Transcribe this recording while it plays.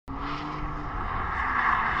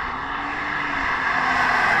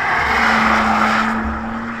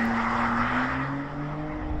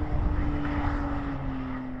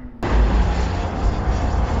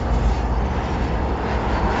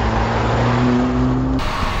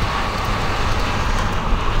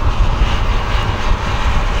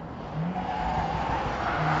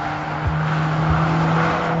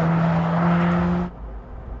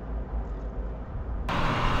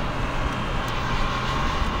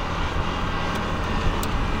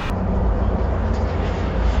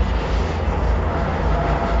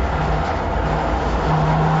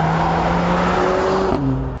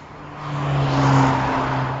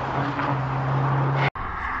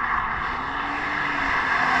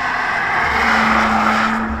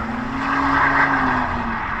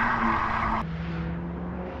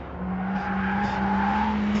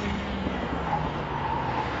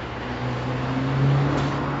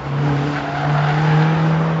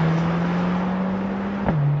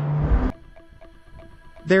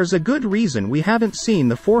There's a good reason we haven't seen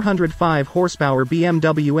the 405 horsepower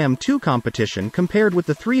BMW M2 competition compared with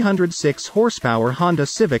the 306 horsepower Honda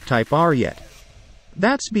Civic Type R yet.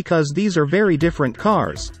 That's because these are very different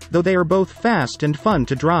cars, though they are both fast and fun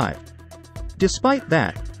to drive. Despite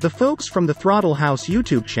that, the folks from the Throttle House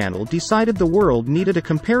YouTube channel decided the world needed a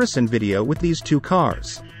comparison video with these two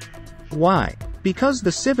cars. Why? Because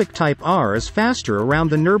the Civic Type R is faster around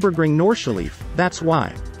the Nürburgring Nordschleife, that's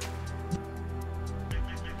why.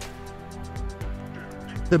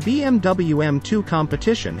 The BMW M2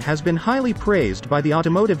 competition has been highly praised by the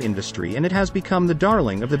automotive industry and it has become the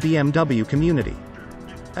darling of the BMW community.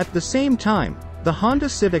 At the same time, the Honda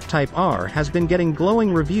Civic Type R has been getting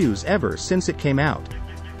glowing reviews ever since it came out.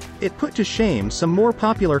 It put to shame some more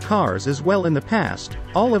popular cars as well in the past,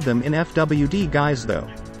 all of them in FWD guise though.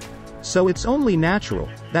 So it's only natural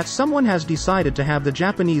that someone has decided to have the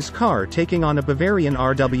Japanese car taking on a Bavarian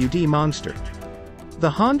RWD monster. The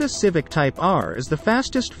Honda Civic Type R is the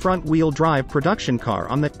fastest front-wheel drive production car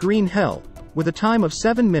on that green hell, with a time of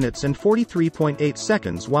 7 minutes and 43.8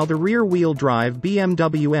 seconds, while the rear-wheel drive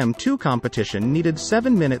BMW M2 competition needed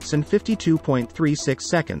 7 minutes and 52.36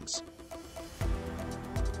 seconds.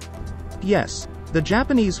 Yes, the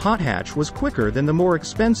Japanese hot hatch was quicker than the more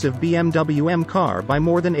expensive BMW M car by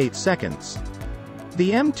more than 8 seconds.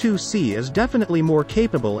 The M2C is definitely more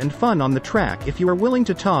capable and fun on the track if you are willing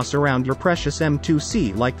to toss around your precious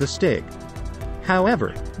M2C like the Stig.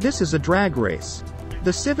 However, this is a drag race.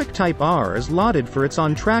 The Civic Type R is lauded for its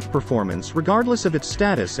on-track performance regardless of its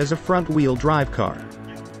status as a front-wheel drive car.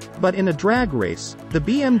 But in a drag race, the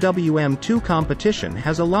BMW M2 competition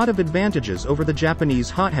has a lot of advantages over the Japanese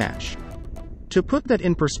hot hatch. To put that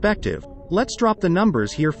in perspective, let's drop the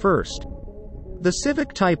numbers here first. The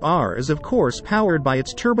Civic Type R is of course powered by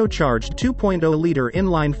its turbocharged 2.0-liter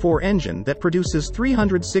inline-4 engine that produces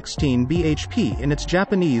 316 bhp in its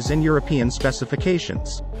Japanese and European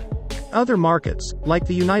specifications. Other markets, like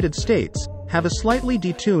the United States, have a slightly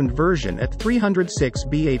detuned version at 306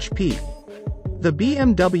 bhp. The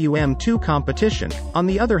BMW M2 competition, on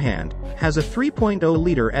the other hand, has a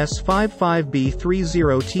 3.0-liter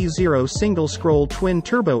S55B30T0 single-scroll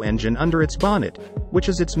twin-turbo engine under its bonnet, which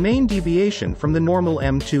is its main deviation from the normal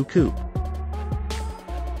M2 coupe.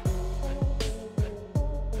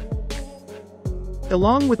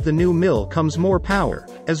 Along with the new mill comes more power,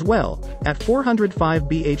 as well, at 405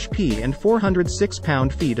 bhp and 406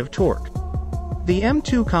 pound-feet of torque. The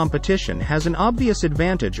M2 competition has an obvious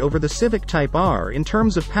advantage over the Civic Type R in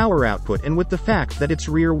terms of power output and with the fact that it's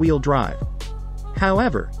rear-wheel drive.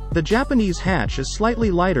 However, the Japanese hatch is slightly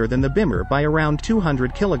lighter than the Bimmer by around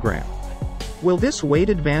 200 kg. Will this weight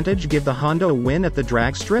advantage give the Honda a win at the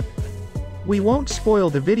drag strip? We won't spoil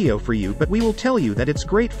the video for you, but we will tell you that it's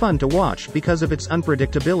great fun to watch because of its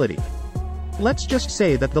unpredictability. Let's just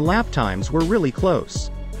say that the lap times were really close.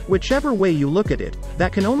 Whichever way you look at it,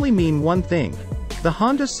 that can only mean one thing. The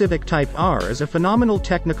Honda Civic Type R is a phenomenal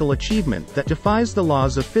technical achievement that defies the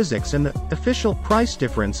laws of physics, and the official price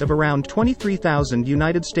difference of around $23,000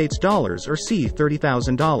 United States dollars or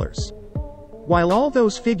 $30,000. While all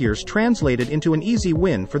those figures translated into an easy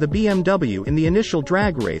win for the BMW in the initial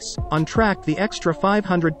drag race, on track the extra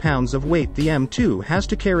 500 pounds of weight the M2 has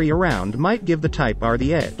to carry around might give the Type R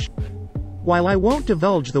the edge. While I won't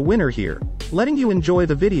divulge the winner here, letting you enjoy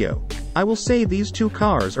the video, I will say these two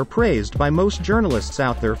cars are praised by most journalists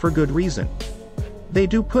out there for good reason. They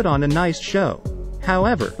do put on a nice show.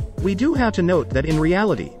 However, we do have to note that in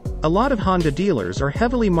reality, a lot of Honda dealers are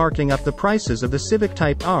heavily marking up the prices of the Civic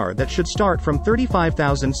Type R that should start from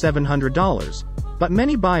 $35,700, but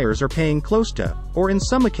many buyers are paying close to, or in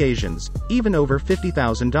some occasions, even over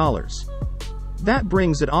 $50,000. That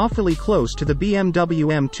brings it awfully close to the BMW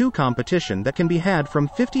M2 competition that can be had from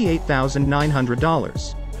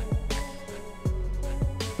 $58,900.